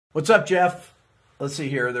What's up, Jeff? Let's see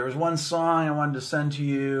here. There was one song I wanted to send to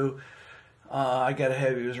you. I Gotta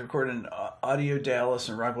Have You. It was recorded in Audio Dallas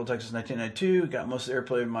in Rockwell, Texas, 1992. Got most of the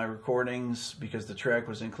airplay of my recordings because the track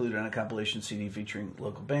was included on a compilation CD featuring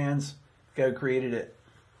local bands. The guy who created it,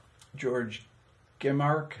 George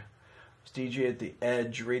Gemark, was DJ at the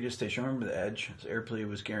Edge radio station. Remember the Edge? His airplay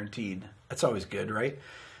was guaranteed. That's always good, right?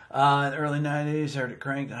 In the early 90s, I heard it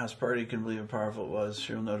crank. The house party, couldn't believe how powerful it was.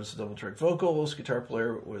 You'll notice the double track vocals. Guitar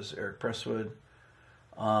player was Eric Presswood.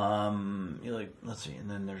 Let's see,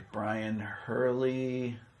 and then there's Brian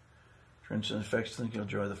Hurley. Trench and effects. Think you'll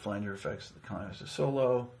enjoy the flanger effects of the climax of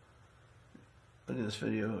solo. Look at this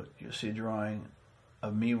video. You'll see a drawing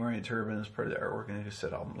of me wearing a turban as part of the artwork in the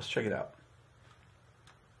cassette album. Let's check it out.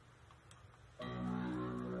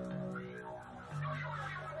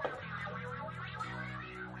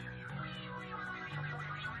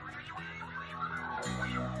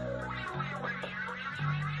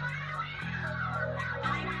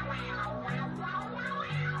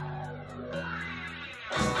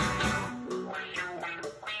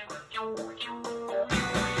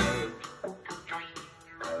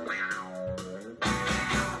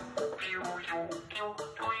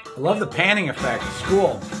 I love the panning effect. It's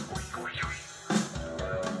cool.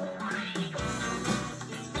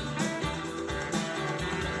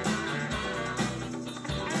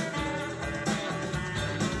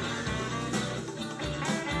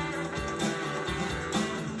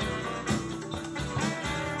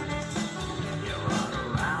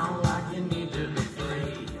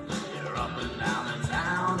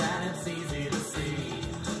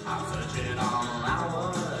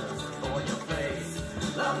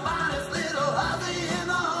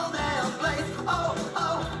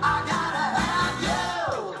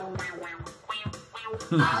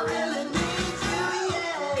 I really need you,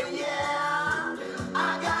 yeah, yeah.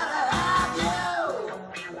 I gotta have you.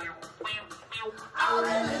 I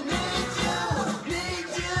really need you.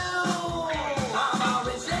 I'm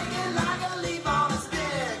always shaking like a leaf on a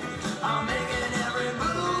stick. I'm making every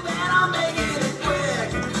move and I'm making it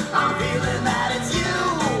quick. I'm feeling that it's you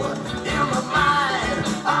in my mind.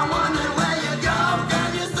 I'm wondering where you go,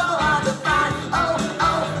 'cause you're so hard to find. Oh,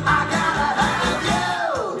 I gotta have you.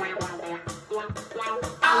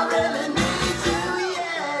 I really need you,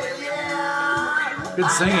 yeah, yeah.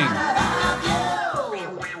 Good singing.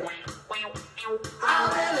 I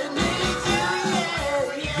really need you,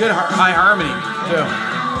 yeah, yeah. Good high harmony, too.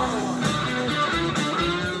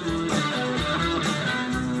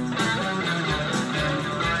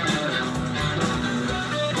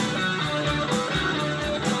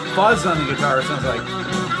 Fuzz on the guitar, it sounds like.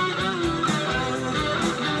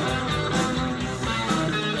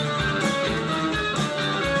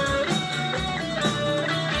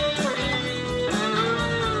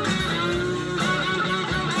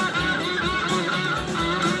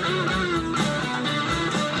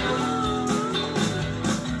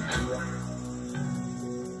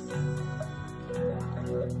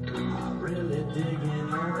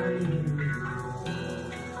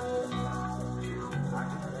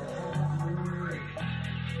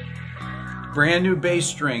 Brand new bass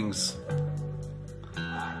strings.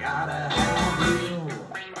 I gotta have you.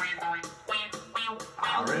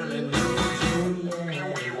 I really need you,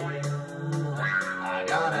 yeah. I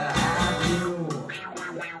gotta have you.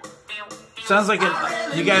 Sounds like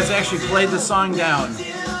you guys actually played the song down.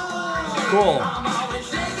 Cool.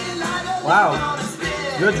 Wow.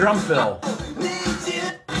 Good drum fill.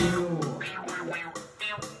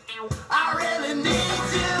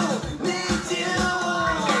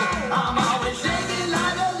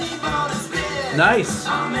 Nice.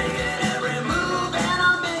 I'm making every move and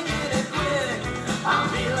I'm making it quick. I'm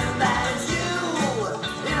feeling that it's you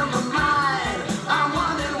in my mind. I'm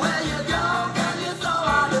wondering where you go, 'cause you're so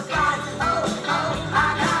hard to find. Oh,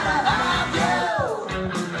 I gotta have you.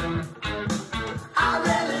 I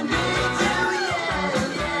really need you, yeah,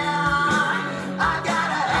 yeah. I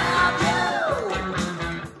gotta have you.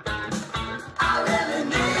 I really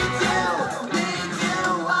need you.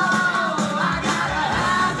 Oh, I gotta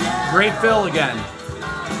have you. Great fill again.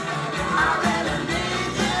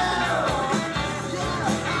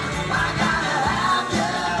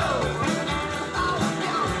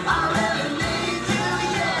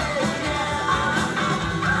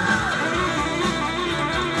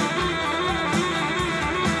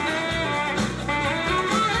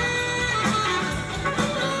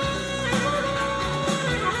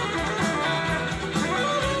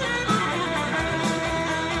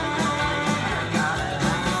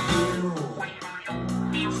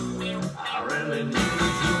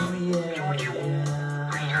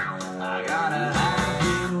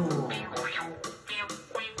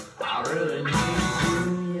 I really need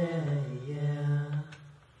you, yeah, yeah.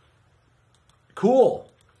 Cool.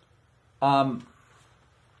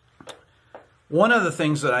 One of the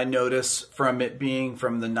things that I notice from it being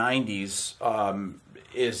from the 90s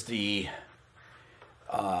is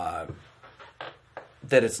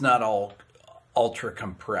that it's not all ultra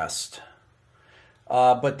compressed.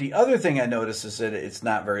 But the other thing I notice is that it's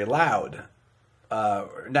not very loud.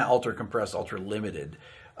 Not ultra compressed, ultra limited.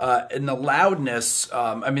 And the loudness,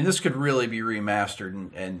 I mean, this could really be remastered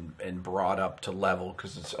and brought up to level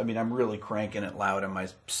because it's, I mean, I'm really cranking it loud on my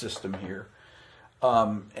system here.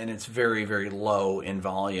 And it's very, very low in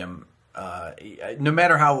volume. No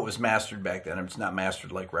matter how it was mastered back then, it's not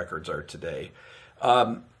mastered like records are today.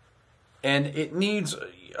 And it needs,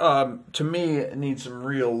 to me, it needs some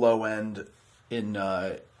real low end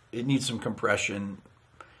it needs some compression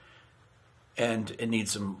and it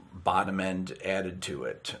needs some bottom end added to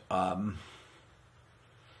it. I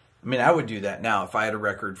mean, I would do that now. If I had a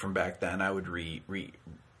record from back then, I would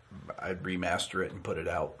I'd remaster it and put it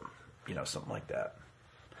out, you know, something like that.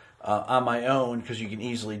 On my own, because you can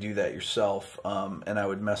easily do that yourself, and I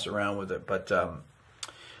would mess around with it. But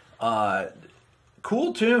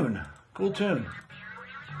cool tune. Cool tune.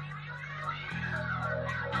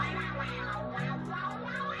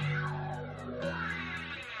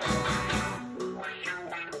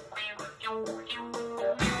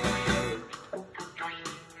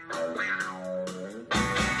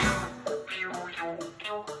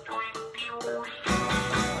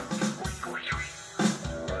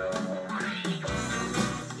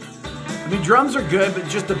 I mean, drums are good, but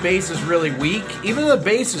just the bass is really weak. Even though the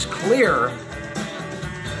bass is clear,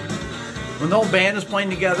 when the whole band is playing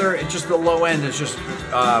together, it's just the low end is just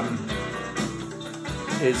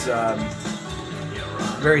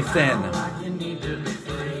very thin.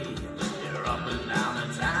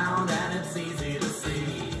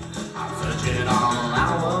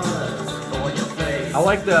 I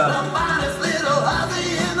like the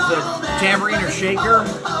tambourine or shaker.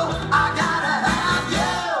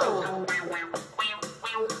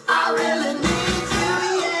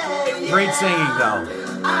 Great singing, though.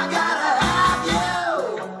 I gotta have you.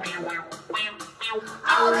 I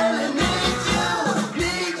really need you.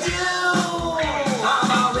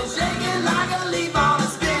 I'm always shaking like a leaf on a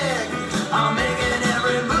stick. I'm making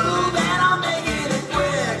every move and I'm making it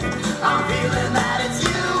quick. I'm feeling that it's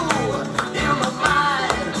you in my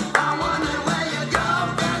mind. I'm wondering where you go,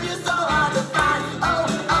 girl, you're so hard to find.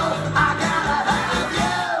 Oh, I gotta have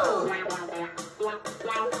you.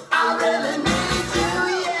 I really need you.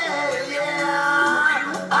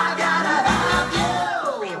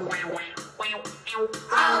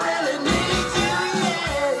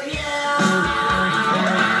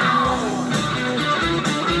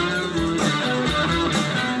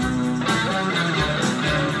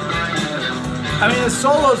 I mean, the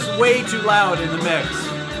solo's way too loud in the mix,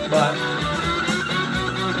 but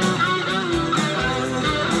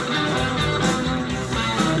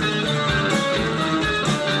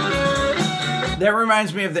that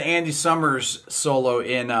reminds me of the Andy Summers solo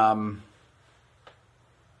in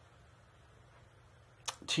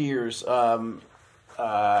Tears.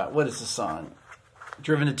 What is the song?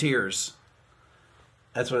 Driven to Tears.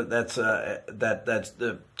 That's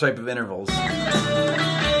the type of intervals.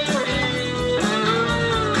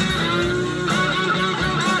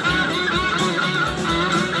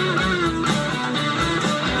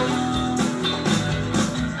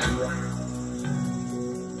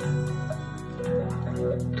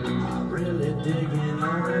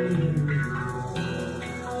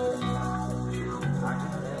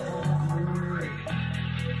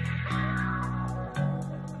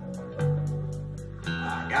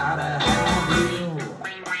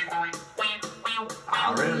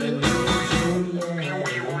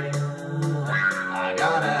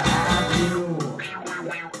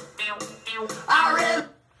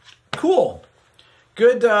 Cool.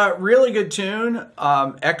 Good, really good tune.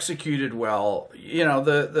 Executed well. You know,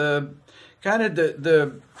 the kind of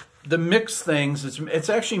the mix things. It's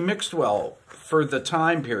actually mixed well for the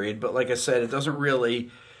time period. But like I said, it doesn't really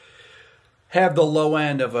have the low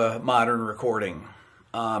end of a modern recording,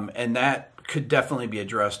 and that could definitely be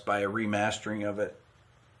addressed by a remastering of it.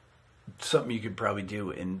 Something you could probably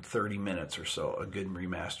do in 30 minutes or so, a good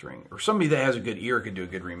remastering. Or somebody that has a good ear could do a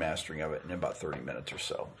good remastering of it in about 30 minutes or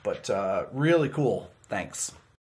so. But really cool. Thanks.